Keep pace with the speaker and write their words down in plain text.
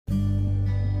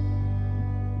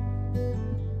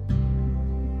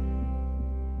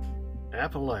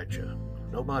Appalachia.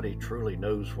 Nobody truly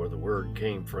knows where the word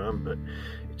came from, but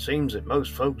it seems that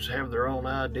most folks have their own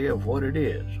idea of what it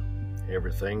is.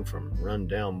 Everything from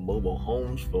run-down mobile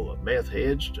homes full of meth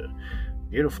heads to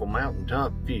beautiful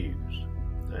mountaintop views.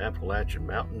 The Appalachian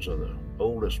Mountains are the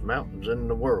oldest mountains in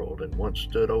the world and once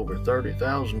stood over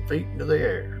 30,000 feet into the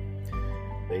air.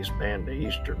 They span the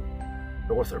eastern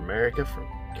North America from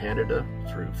Canada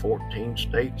through 14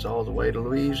 states all the way to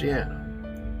Louisiana.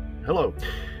 Hello,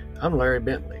 I'm Larry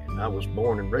Bentley, and I was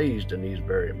born and raised in these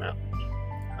very mountains.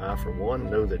 I, for one,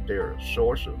 know that they're a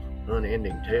source of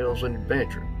unending tales and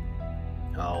adventure.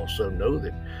 I also know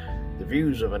that the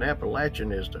views of an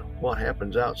Appalachian as to what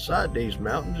happens outside these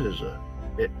mountains is a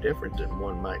bit different than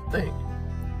one might think.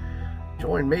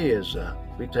 Join me as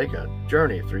we take a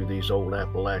journey through these old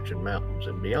Appalachian mountains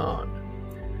and beyond.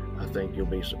 I think you'll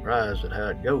be surprised at how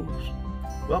it goes.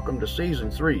 Welcome to Season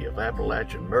 3 of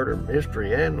Appalachian Murder,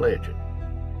 Mystery, and Legend.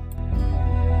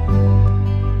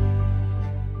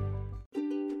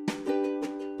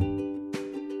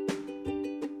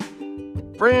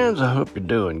 Friends, I hope you're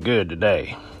doing good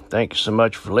today. Thank you so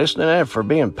much for listening and for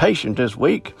being patient this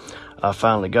week. I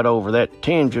finally got over that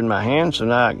tinge in my hand, so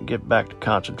now I can get back to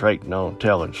concentrating on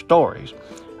telling stories.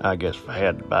 I guess if I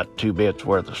had about 2 bits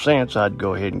worth of sense, I'd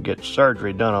go ahead and get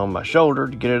surgery done on my shoulder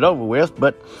to get it over with,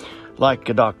 but like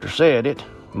the doctor said, it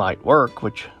might work,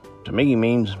 which to me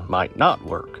means might not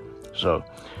work. So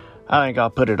I think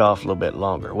I'll put it off a little bit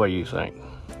longer. What do you think?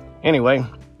 Anyway,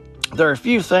 there are a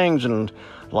few things in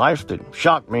life that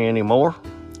shock me anymore.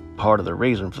 Part of the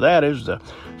reason for that is the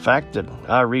fact that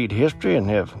I read history and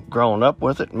have grown up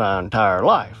with it my entire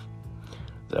life.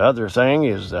 The other thing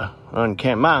is my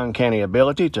uncanny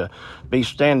ability to be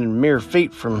standing mere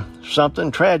feet from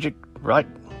something tragic right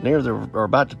near or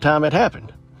about the time it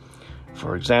happened.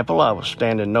 For example, I was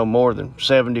standing no more than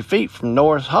 70 feet from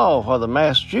North Hall while the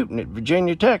mass shooting at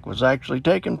Virginia Tech was actually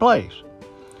taking place.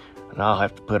 And I'll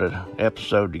have to put an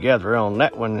episode together on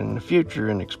that one in the future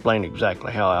and explain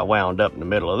exactly how I wound up in the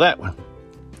middle of that one.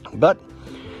 But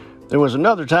there was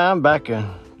another time back in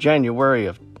January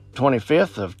of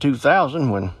 25th of 2000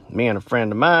 when me and a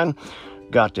friend of mine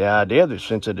got the idea that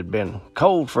since it had been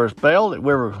cold for a spell that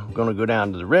we were going to go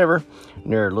down to the river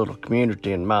near a little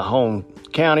community in my home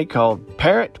county called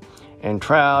Parrott and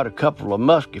try out a couple of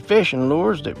musky fishing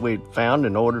lures that we'd found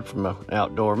and ordered from an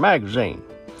outdoor magazine.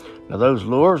 Now those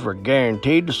lures were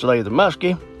guaranteed to slay the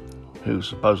muskie, who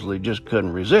supposedly just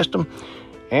couldn't resist them,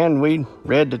 and we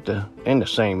read in the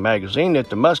same magazine that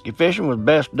the muskie fishing was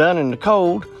best done in the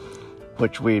cold,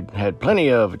 which we'd had plenty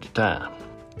of at the time.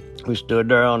 We stood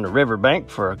there on the riverbank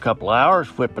for a couple hours,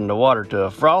 whipping the water to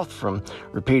a froth from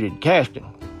repeated casting.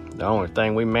 The only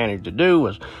thing we managed to do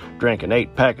was drink an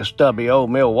 8-pack of stubby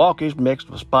old Milwaukee's mixed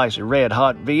with spicy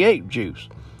red-hot V8 juice,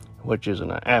 which is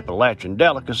an Appalachian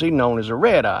delicacy known as a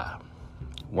red-eye.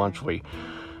 Once we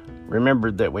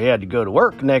remembered that we had to go to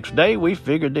work the next day, we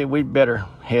figured that we'd better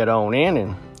head on in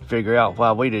and figure out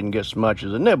why we didn't get so much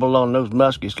as a nibble on those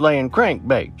muskie-slaying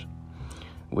crankbaits.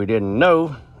 We didn't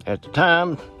know at the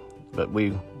time, but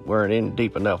we weren't in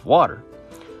deep enough water.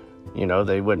 You know,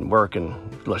 they wouldn't work in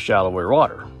shallower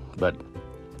water. But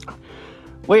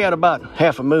we had about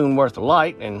half a moon worth of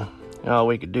light, and all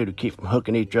we could do to keep from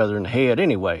hooking each other in the head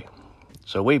anyway.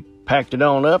 So we packed it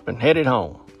on up and headed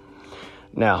home.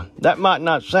 Now, that might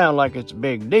not sound like it's a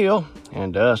big deal,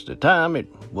 and to us at the time it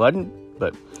wasn't,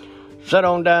 but sit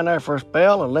on down there for a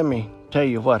spell and let me tell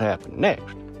you what happened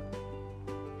next.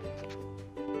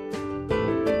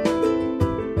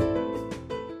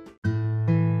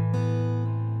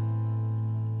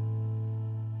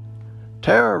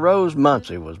 Tara Rose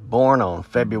Muncie was born on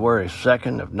February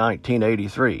 2nd of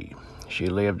 1983. She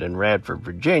lived in Radford,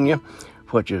 Virginia,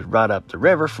 which is right up the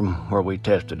river from where we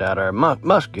tested out our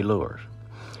muskie lures.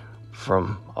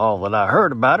 From all that I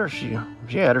heard about her, she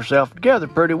had herself together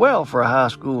pretty well for a high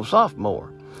school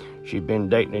sophomore. She'd been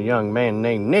dating a young man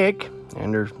named Nick,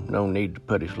 and there's no need to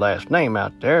put his last name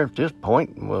out there at this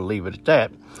point, and we'll leave it at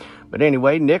that. But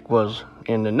anyway, Nick was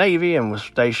in the Navy and was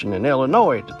stationed in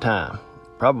Illinois at the time.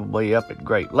 Probably up at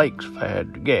Great Lakes, if I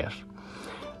had to guess.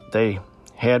 They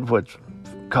had what's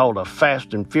called a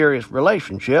fast and furious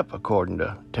relationship, according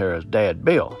to Tara's dad,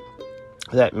 Bill.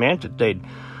 That meant that they'd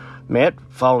met,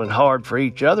 fallen hard for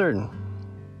each other, and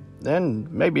then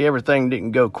maybe everything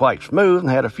didn't go quite smooth and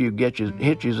had a few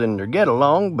hitches in their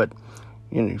get-along, but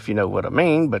if you know what I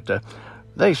mean. But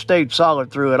they stayed solid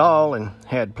through it all and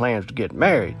had plans to get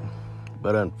married.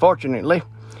 But unfortunately,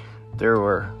 there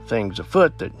were things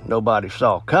afoot that nobody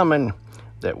saw coming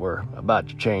that were about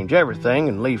to change everything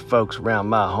and leave folks around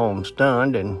my home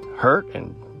stunned and hurt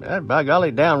and, by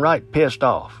golly, downright pissed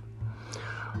off.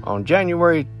 On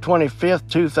January 25th,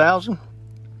 2000,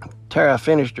 Tara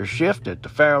finished her shift at the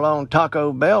Fairlawn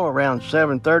Taco Bell around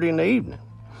 7:30 in the evening.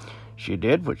 She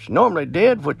did what she normally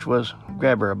did, which was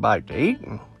grab her a bite to eat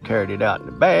and carried it out in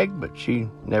the bag, but she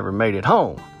never made it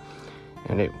home.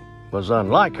 And it was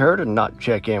unlike her to not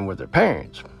check in with her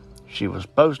parents. She was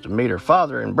supposed to meet her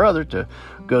father and brother to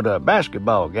go to a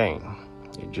basketball game.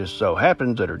 It just so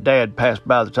happens that her dad passed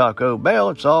by the Taco Bell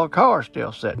and saw a car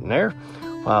still sitting there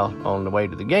while on the way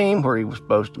to the game where he was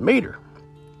supposed to meet her.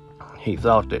 He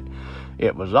thought that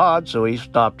it was odd, so he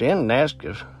stopped in and asked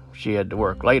if she had to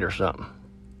work late or something.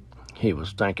 He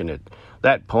was thinking at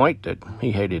that point that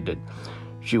he hated that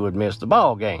she would miss the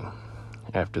ball game.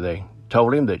 After they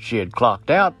told him that she had clocked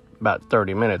out about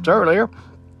 30 minutes earlier,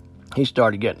 he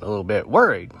started getting a little bit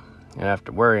worried. And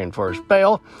after worrying for a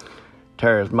spell,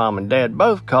 Tara's mom and dad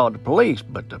both called the police,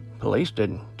 but the police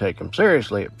didn't take him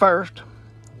seriously at first.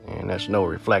 And that's no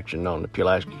reflection on the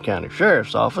Pulaski County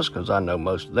Sheriff's Office, because I know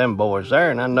most of them boys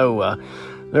there, and I know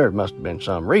there must have been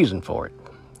some reason for it.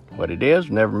 What it is,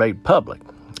 never made public.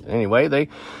 Anyway, they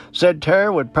said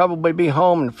Tara would probably be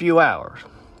home in a few hours.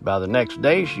 By the next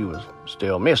day, she was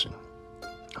still missing.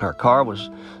 Her car was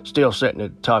still sitting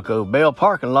at the Taco Bell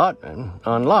parking lot and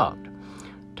unlocked.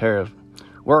 Tara's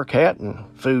work hat and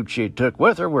food she took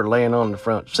with her were laying on the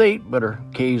front seat, but her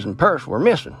keys and purse were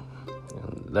missing.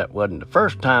 And that wasn't the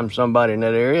first time somebody in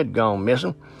that area had gone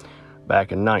missing.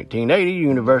 Back in 1980,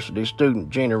 university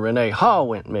student Gina Renee Hall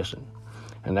went missing.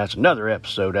 And that's another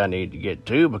episode I need to get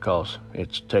to because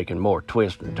it's taken more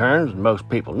twists and turns than most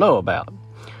people know about.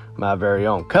 My very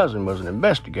own cousin was an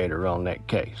investigator on that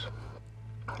case.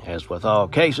 As with all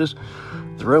cases,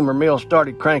 the rumor mill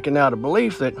started cranking out a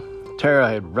belief that Tara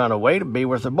had run away to be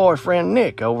with her boyfriend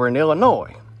Nick over in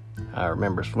Illinois. I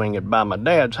remember swinging by my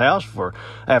dad's house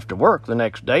after work the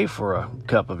next day for a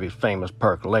cup of his famous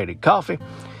percolated coffee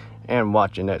and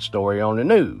watching that story on the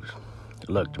news. It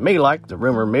looked to me like the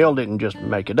rumor mill didn't just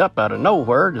make it up out of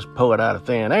nowhere, just pull it out of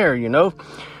thin air, you know.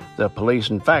 The police,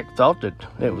 in fact, thought that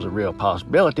it was a real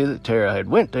possibility that Tara had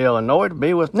went to Illinois to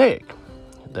be with Nick.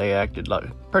 They acted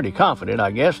pretty confident,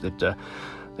 I guess, that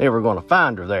they were going to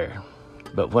find her there.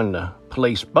 But when the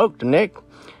police spoke to Nick,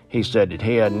 he said that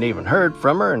he hadn't even heard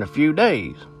from her in a few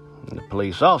days. And the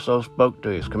police also spoke to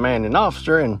his commanding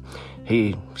officer, and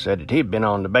he said that he'd been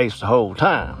on the base the whole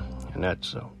time. And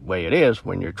that's the way it is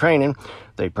when you're training.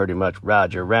 They pretty much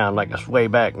ride you around like a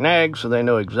swayback nag, so they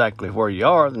know exactly where you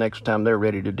are the next time they're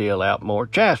ready to deal out more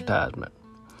chastisement.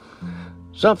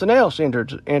 Something else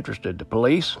interested the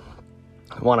police.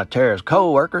 One of Tara's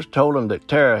co-workers told them that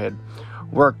Tara had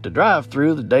worked the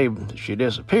drive-thru the day that she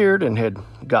disappeared and had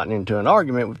gotten into an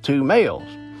argument with two males.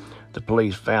 The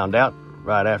police found out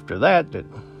right after that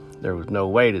there was no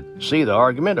way to see the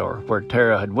argument or where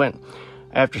Tara had went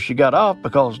after she got off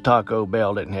because Taco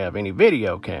Bell didn't have any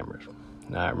video cameras.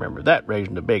 And I remember that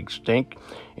raising a big stink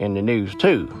in the news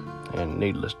too. And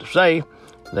needless to say,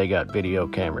 they got video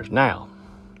cameras now.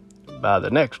 By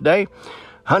the next day,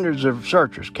 hundreds of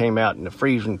searchers came out in the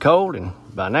freezing cold, and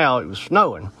by now it was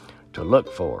snowing, to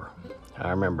look for her.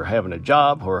 I remember having a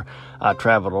job where I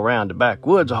traveled around the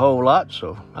backwoods a whole lot,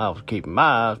 so I was keeping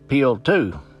my eyes peeled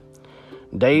too.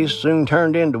 Days soon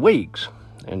turned into weeks,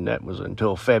 and that was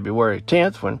until February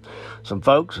 10th when some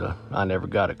folks, I never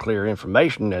got a clear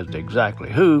information as to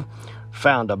exactly who,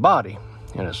 found a body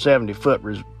in a 70-foot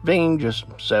ravine just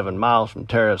 7 miles from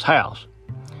Tara's house.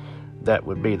 That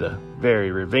would be the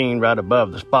very ravine right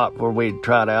above the spot where we'd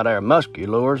tried out our musky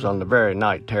lures on the very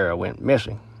night Tara went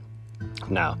missing.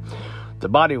 Now, the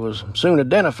body was soon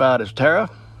identified as Tara.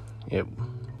 It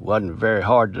wasn't very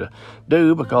hard to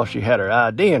do because she had her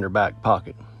ID in her back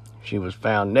pocket. She was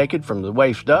found naked from the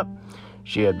waist up.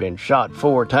 She had been shot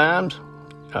 3 times,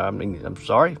 and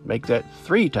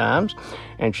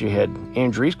she had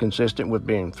injuries consistent with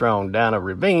being thrown down a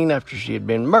ravine after she had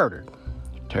been murdered.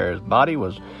 Tara's body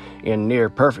was in near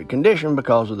perfect condition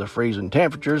because of the freezing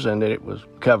temperatures and that it was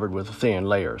covered with a thin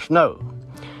layer of snow.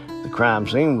 The crime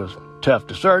scene was tough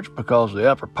to search because the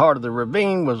upper part of the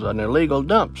ravine was an illegal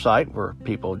dump site where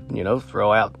people,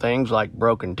 throw out things like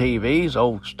broken TVs,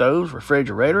 old stoves,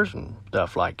 refrigerators, and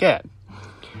stuff like that.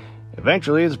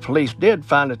 Eventually, the police did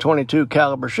find a .22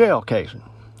 caliber shell casing.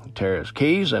 Tara's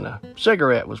keys and a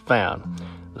cigarette was found.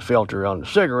 The filter on the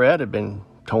cigarette had been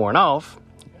torn off,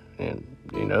 and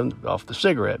off the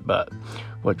cigarette butt,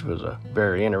 which was a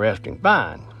very interesting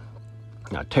find.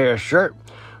 Now, Tara's shirt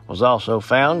was also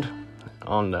found.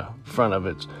 On the front of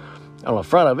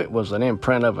it was an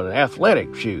imprint of an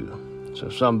athletic shoe. So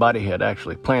somebody had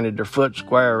actually planted their foot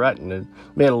square right in the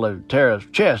middle of Tara's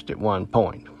chest at one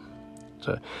point.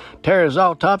 So Tara's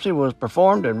autopsy was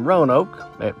performed in Roanoke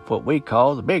at what we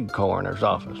call the big coroner's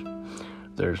office.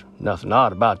 There's nothing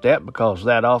odd about that because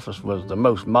that office was the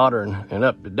most modern and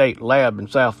up-to-date lab in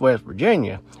Southwest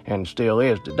Virginia and still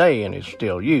is today and is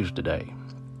still used today.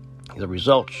 The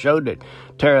results showed that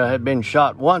Tara had been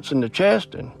shot once in the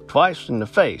chest and twice in the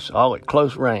face, all at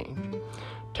close range.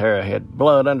 Tara had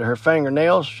blood under her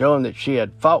fingernails, showing that she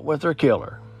had fought with her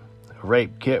killer. A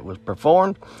rape kit was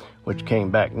performed, which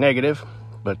came back negative,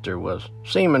 but there was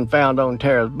semen found on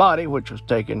Tara's body, which was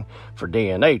taken for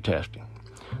DNA testing.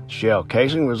 The shell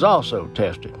casing was also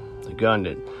tested. The gun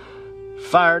that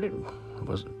fired it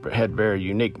had very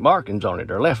unique markings on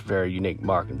it, or left very unique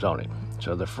markings on it.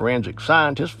 So the forensic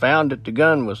scientists found that the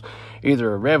gun was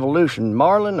either a Revolution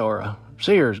Marlin or a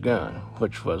Sears gun,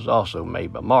 which was also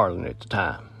made by Marlin at the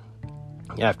time.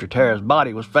 After Tara's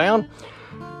body was found,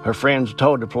 her friends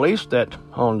told the police that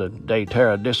on the day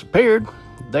Tara disappeared,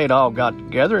 they'd all got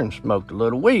together and smoked a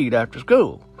little weed after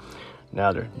school.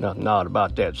 Now, there's nothing odd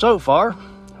about that so far.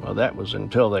 Well, that was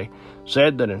until they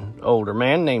said that an older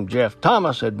man named Jeff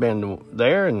Thomas had been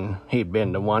there and he'd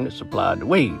been the one that supplied the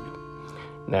weed.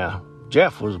 Now,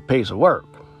 Jeff was a piece of work.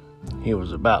 He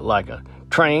was about like a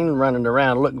train running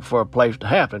around looking for a place to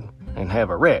happen and have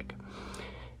a wreck.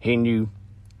 He knew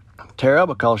Tara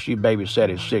because she babysat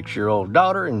his 6-year-old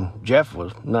daughter, and Jeff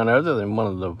was none other than one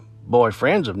of the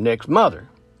boyfriends of Nick's mother.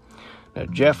 Now,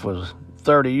 Jeff was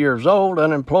 30 years old,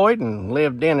 unemployed, and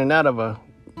lived in and out of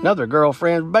another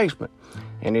girlfriend's basement,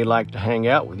 and he liked to hang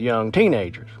out with young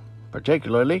teenagers,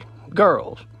 particularly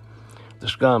girls. The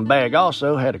scumbag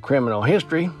also had a criminal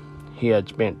history. He had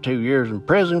spent 2 years in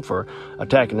prison for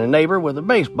attacking a neighbor with a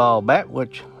baseball bat,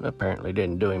 which apparently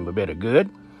didn't do him a bit of good.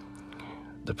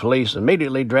 The police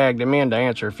immediately dragged him in to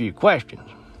answer a few questions.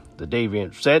 The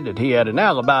deviant said that he had an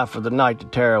alibi for the night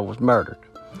that Tara was murdered.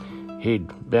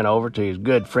 He'd been over to his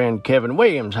good friend Kevin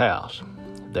Williams' house.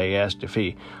 They asked if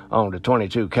he owned a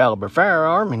 .22 caliber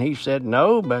firearm, and he said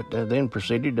no, but then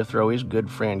proceeded to throw his good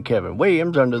friend Kevin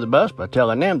Williams under the bus by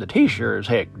telling them that he sure as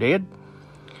heck did.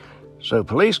 So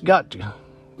police got to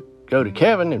go to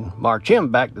Kevin and march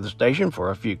him back to the station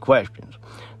for a few questions.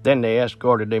 Then they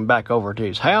escorted him back over to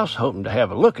his house, hoping to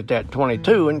have a look at that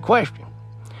 .22 in question.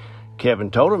 Kevin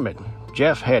told him that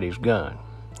Jeff had his gun,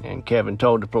 and Kevin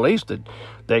told the police that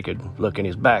they could look in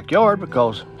his backyard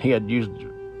because he had used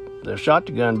the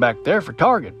shotgun back there for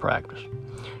target practice.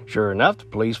 Sure enough, the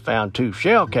police found 2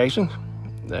 shell casings.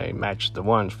 They matched the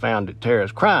ones found at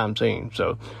Tara's crime scene,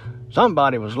 so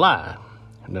somebody was lying.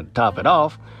 And to top it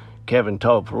off, Kevin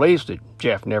told police that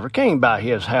Jeff never came by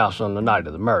his house on the night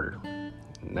of the murder.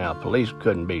 Now, police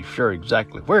couldn't be sure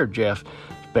exactly where Jeff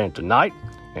spent the night,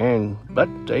 but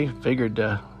they figured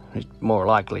it's more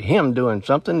likely him doing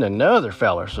something than the other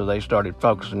fella, so they started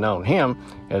focusing on him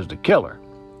as the killer.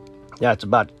 That's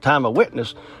about the time a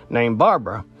witness named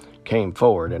Barbara came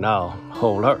forward, and I'll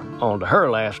hold her on to her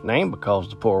last name because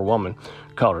the poor woman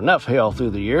caught enough hell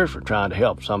through the years for trying to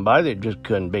help somebody that just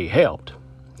couldn't be helped.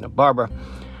 Now, Barbara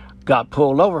got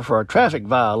pulled over for a traffic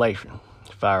violation.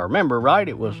 If I remember right,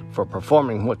 it was for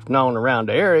performing what's known around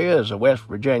the area as a West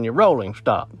Virginia rolling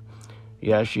stop.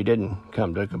 Yes, she didn't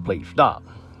come to a complete stop.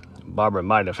 Barbara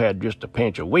might have had just a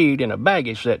pinch of weed in a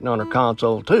baggie sitting on her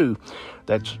console, too.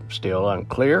 That's still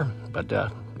unclear, but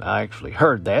I actually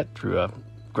heard that through a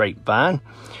grapevine.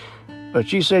 But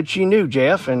she said she knew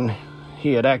Jeff, and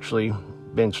he had actually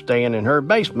been staying in her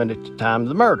basement at the time of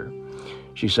the murder.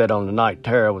 She said on the night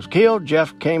Tara was killed,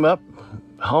 Jeff came up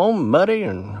home muddy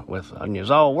and he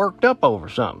was all worked up over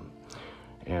something.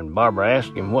 And Barbara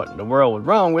asked him what in the world was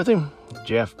wrong with him.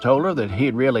 Jeff told her that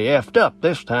he'd really effed up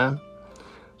this time.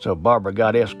 So Barbara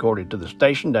got escorted to the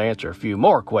station to answer a few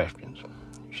more questions.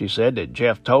 She said that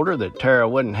Jeff told her that Tara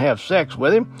wouldn't have sex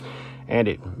with him, and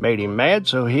it made him mad,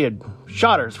 so he had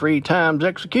shot her 3 times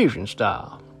execution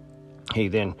style. He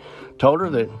then told her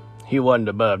that he wasn't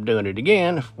above doing it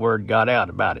again if word got out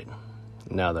about it.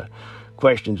 Now, the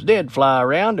questions did fly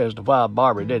around as to why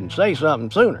Barbara didn't say something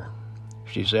sooner.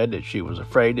 She said that she was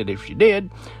afraid that if she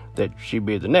did, that she'd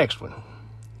be the next one.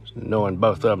 Knowing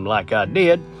both of them like I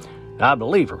did, I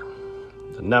believe her.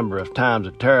 The number of times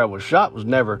that Tara was shot was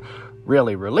never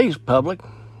really released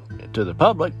to the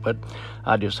public, but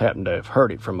I just happened to have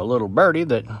heard it from a little birdie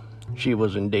that she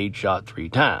was indeed shot 3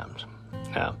 times.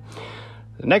 Now,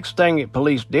 the next thing that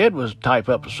police did was type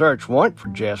up a search warrant for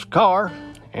Jeff's car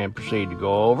and proceed to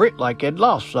go over it like they'd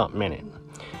lost something in it.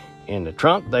 In the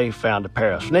trunk, they found a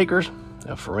pair of sneakers.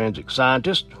 A forensic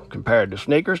scientist compared the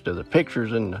sneakers to the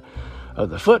pictures of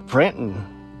the footprint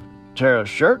in Tara's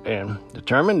shirt and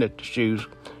determined that the shoes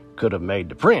could have made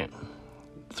the print.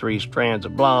 3 strands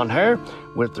of blonde hair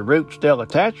with the roots still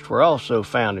attached were also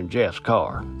found in Jeff's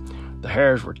car. The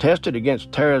hairs were tested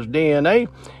against Tara's DNA,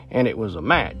 and it was a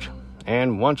match.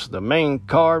 And once the main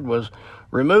card was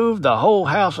removed, the whole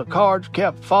house of cards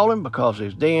kept falling because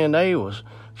his DNA was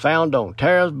found on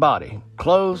Tara's body,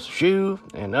 clothes, shoe,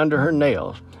 and under her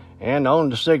nails, and on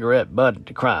the cigarette butt at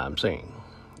the crime scene.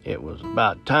 It was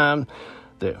about time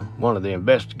that one of the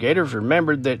investigators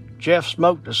remembered that Jeff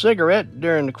smoked a cigarette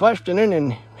during the questioning,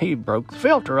 and he broke the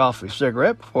filter off his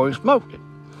cigarette before he smoked it.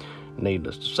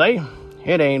 Needless to say,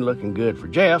 it ain't looking good for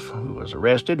Jeff, who was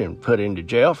arrested and put into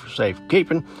jail for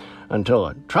safekeeping until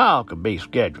a trial could be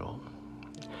scheduled.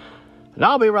 And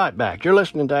I'll be right back. You're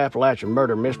listening to Appalachian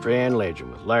Murder, Mystery, and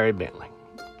Legend with Larry Bentley.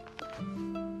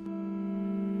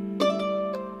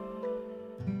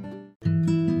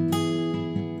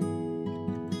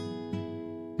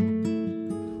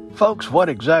 Folks, what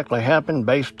exactly happened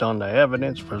based on the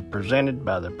evidence was presented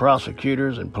by the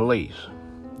prosecutors and police.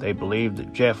 They believed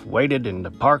that Jeff waited in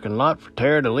the parking lot for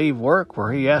Tara to leave work,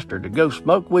 where he asked her to go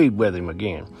smoke weed with him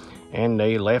again, and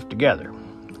they left together.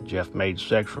 Jeff made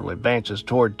sexual advances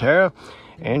toward Tara,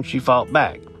 and she fought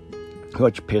back,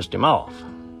 which pissed him off.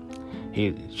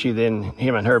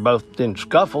 Him and her both then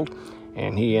scuffled,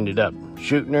 and he ended up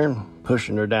shooting her and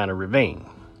pushing her down a ravine.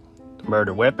 The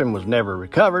murder weapon was never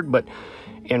recovered, but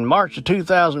in March of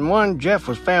 2001, Jeff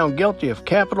was found guilty of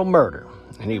capital murder,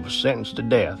 and he was sentenced to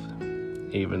death.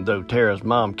 Even though Tara's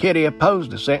mom, Kitty,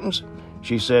 opposed the sentence,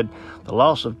 she said the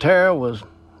loss of Tara was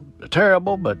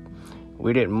terrible, but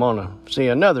we didn't want to see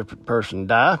another person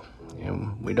die,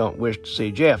 and we don't wish to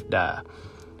see Jeff die,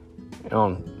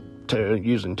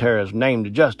 using Tara's name to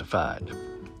justify it.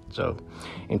 So,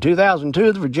 in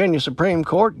 2002, the Virginia Supreme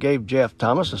Court gave Jeff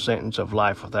Thomas a sentence of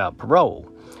life without parole.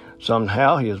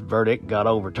 Somehow, his verdict got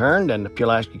overturned, and the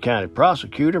Pulaski County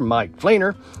prosecutor, Mike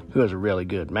Fleener, who is a really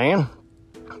good man,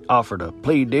 offered a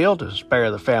plea deal to spare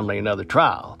the family another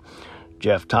trial.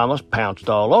 Jeff Thomas pounced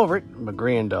all over it,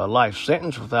 agreeing to a life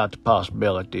sentence without the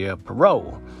possibility of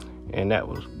parole, and that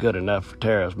was good enough for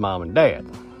Tara's mom and dad.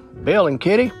 Bill and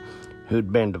Kitty,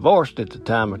 who'd been divorced at the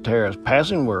time of Tara's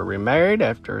passing, were remarried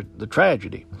after the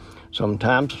tragedy.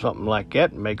 Sometimes something like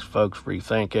that makes folks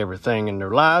rethink everything in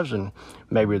their lives, and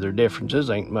maybe their differences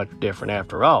ain't much different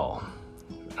after all.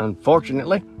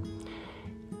 Unfortunately,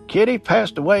 Kitty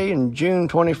passed away on June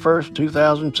 21st,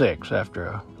 2006, after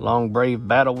a long, brave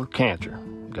battle with cancer.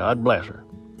 God bless her.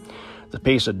 The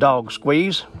piece of dog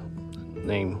squeeze,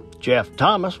 named Jeff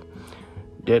Thomas,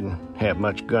 didn't have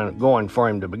much going for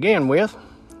him to begin with,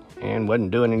 and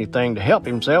wasn't doing anything to help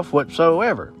himself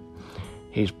whatsoever.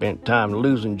 He spent time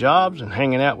losing jobs and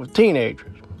hanging out with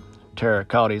teenagers. Tara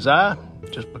caught his eye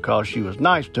just because she was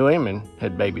nice to him and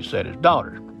had babysat his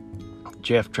daughter.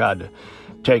 Jeff tried to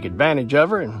take advantage of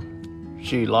her, and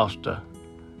she lost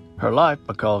her life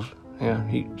because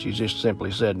she just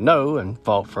simply said no and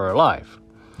fought for her life.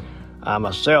 I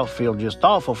myself feel just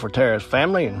awful for Tara's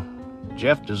family, and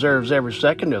Jeff deserves every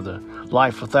second of the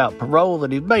life without parole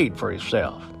that he's made for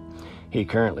himself. He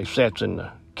currently sits in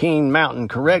the Keene Mountain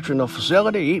Correctional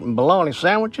Facility eating bologna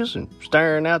sandwiches and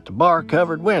staring out the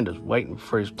bar-covered windows waiting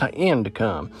for his end to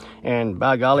come, and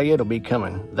by golly, it'll be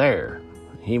coming there.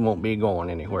 He won't be going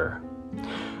anywhere.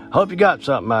 Hope you got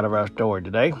something out of our story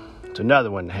today. It's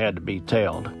another one that had to be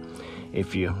told.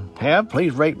 If you have,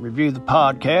 please rate and review the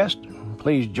podcast.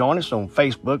 Please join us on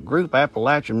Facebook group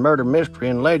Appalachian Murder, Mystery,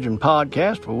 and Legend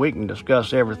Podcast, where we can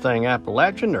discuss everything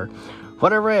Appalachian or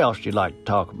whatever else you'd like to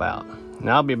talk about. And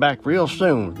I'll be back real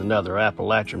soon with another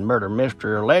Appalachian Murder,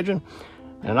 Mystery, or Legend,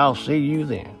 and I'll see you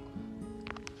then.